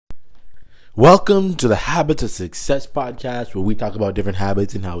Welcome to the Habits of Success podcast, where we talk about different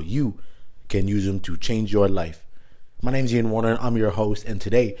habits and how you can use them to change your life. My name is Ian Warner, and I'm your host, and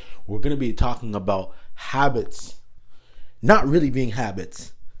today we're going to be talking about habits not really being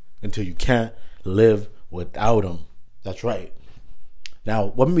habits until you can't live without them. That's right. Now,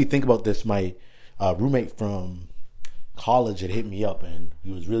 what made me think about this, my roommate from college had hit me up, and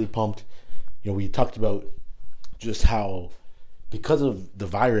he was really pumped. We talked about just how, because of the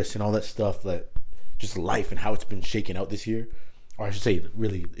virus and all that stuff, that just life and how it's been shaken out this year, or I should say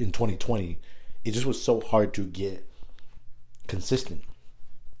really in 2020, it just was so hard to get consistent.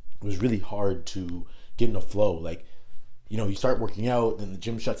 It was really hard to get in the flow. You start working out, then the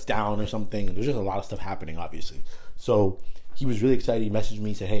gym shuts down or something. There's just a lot of stuff happening, obviously. So he was really excited. He messaged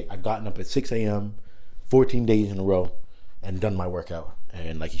me, said, hey, I've gotten up at 6 a.m., 14 days in a row, and done my workout.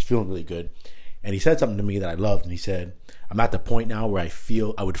 And he's feeling really good. And he said something to me that I loved, and he said, I'm at the point now where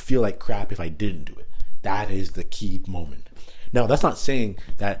I would feel like crap if I didn't do it. That is the key moment. Now, that's not saying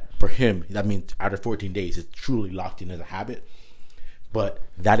that for him, that means after 14 days, it's truly locked in as a habit. But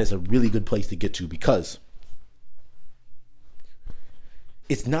that is a really good place to get to, because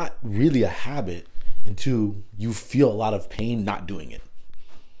it's not really a habit until you feel a lot of pain not doing it.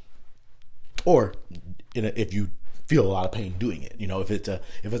 Or if you feel a lot of pain doing it, if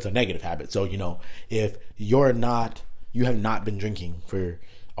it's a negative habit. So, if you have not been drinking for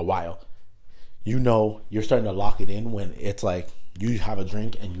a while, you're starting to lock it in when it's like you have a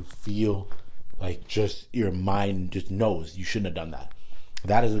drink and you feel like just your mind just knows you shouldn't have done that.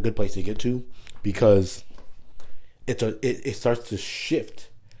 That is a good place to get to, because it starts to shift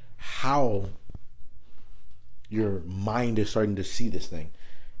how your mind is starting to see this thing.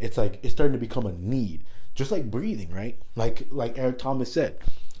 It's starting to become a need. Just like breathing, right? Like Eric Thomas said,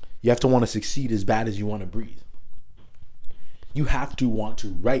 you have to want to succeed as bad as you want to breathe. You have to want to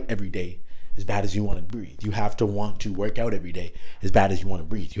write every day as bad as you want to breathe. You have to want to work out every day as bad as you want to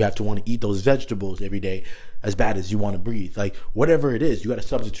breathe. You have to want to eat those vegetables every day as bad as you want to breathe. Whatever it is, you got to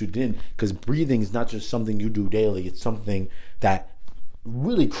substitute it in, because breathing is not just something you do daily. It's something that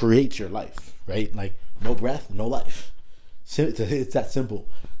really creates your life, right? No breath, no life. It's that simple.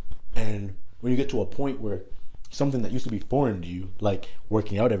 And when you get to a point where something that used to be foreign to you, like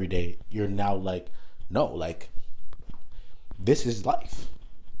working out every day, you're now this is life.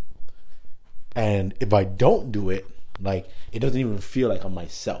 And if I don't do it, it doesn't even feel like I'm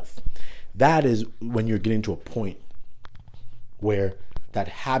myself. That is when you're getting to a point where that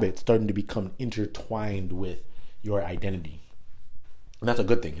habit's starting to become intertwined with your identity. And that's a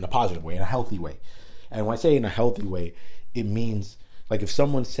good thing, in a positive way, in a healthy way. And when I say in a healthy way, it means, if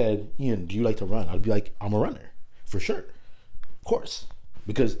someone said, Ian, do you like to run? I'd be like, I'm a runner, for sure. Of course.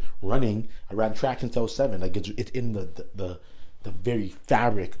 Because running, I ran track since I was 7. It's in the very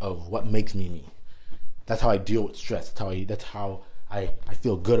fabric of what makes me. That's how I deal with stress. That's how I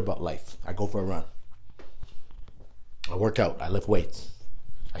feel good about life. I go for a run. I work out. I lift weights.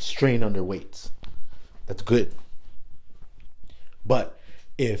 I strain under weights. That's good. But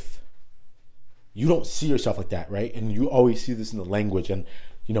if you don't see yourself like that, right? And you always see this in the language. And,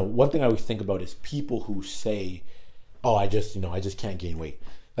 one thing I always think about is people who say, oh, I just can't gain weight.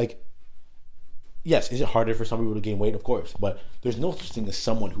 Yes, is it harder for some people to gain weight? Of course. But there's no such thing as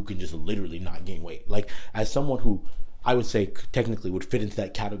someone who can just literally not gain weight. As someone who I would say technically would fit into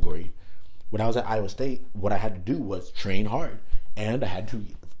that category, when I was at Iowa State, what I had to do was train hard. And I had to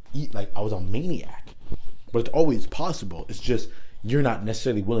eat like I was a maniac. But it's always possible. It's just you're not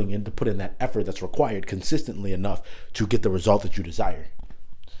necessarily willing to put in that effort that's required consistently enough to get the result that you desire.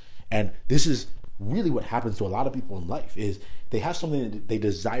 And this is really what happens to a lot of people in life, is they have something that they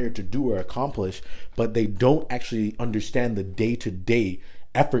desire to do or accomplish, but they don't actually understand the day-to-day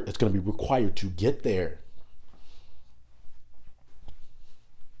effort that's going to be required to get there.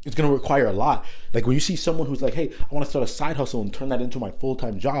 It's going to require a lot. When you see someone who's like, hey, I want to start a side hustle and turn that into my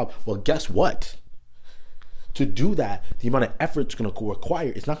full-time job. Well, guess what? To do that, the amount of effort it's going to require,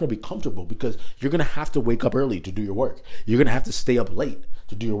 it's not going to be comfortable, because you're going to have to wake up early to do your work. You're going to have to stay up late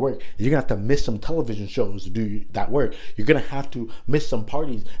to do your work. You're going to have to miss some television shows to do that work. You're going to have to miss some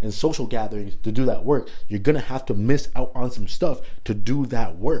parties and social gatherings to do that work. You're going to have to miss out on some stuff to do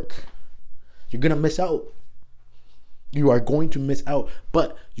that work. You're going to miss out. You are going to miss out,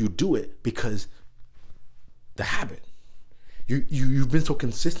 but you do it because the habit. You've been so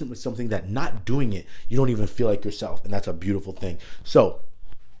consistent with something that not doing it, you don't even feel like yourself. And that's a beautiful thing. So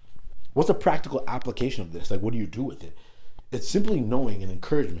what's a practical application of this? What do you do with it? It's simply knowing and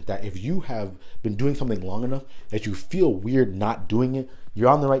encouragement that if you have been doing something long enough that you feel weird not doing it, you're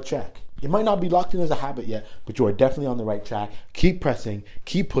on the right track. It might not be locked in as a habit yet, but you are definitely on the right track. Keep pressing,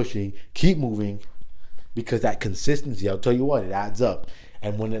 keep pushing, keep moving, because that consistency, I'll tell you what, it adds up.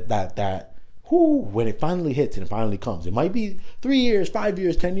 And when when it finally hits and it finally comes, it might be 3 years, 5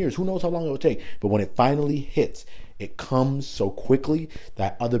 years, 10 years, who knows how long it will take. But when it finally hits, it comes so quickly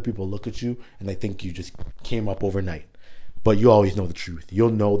that other people look at you and they think you just came up overnight. But you always know the truth. You'll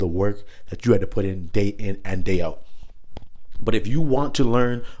know the work that you had to put in and day out. But if you want to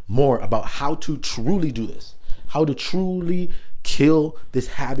learn more about how to truly do this, how to truly kill this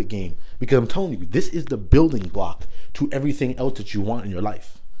habit game, because I'm telling you, this is the building block to everything else that you want in your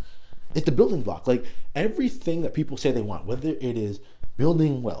life. It's the building block. Like everything that people say they want, whether it is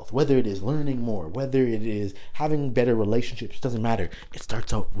building wealth, whether it is learning more, whether it is having better relationships, doesn't matter. It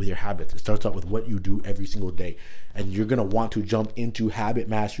starts out with your habits. It starts out with what you do every single day. And you're going to want to jump into habit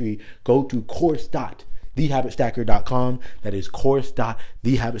mastery. Go to course.thehabitstacker.com. That is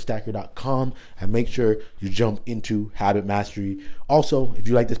course.thehabitstacker.com. And make sure you jump into habit mastery. Also, if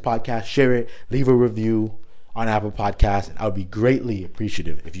you like this podcast, share it, leave a review on Apple Podcasts, and I would be greatly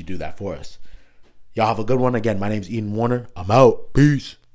appreciative if you do that for us. Y'all have a good one. Again, my name is Eden Warner. I'm out. Peace.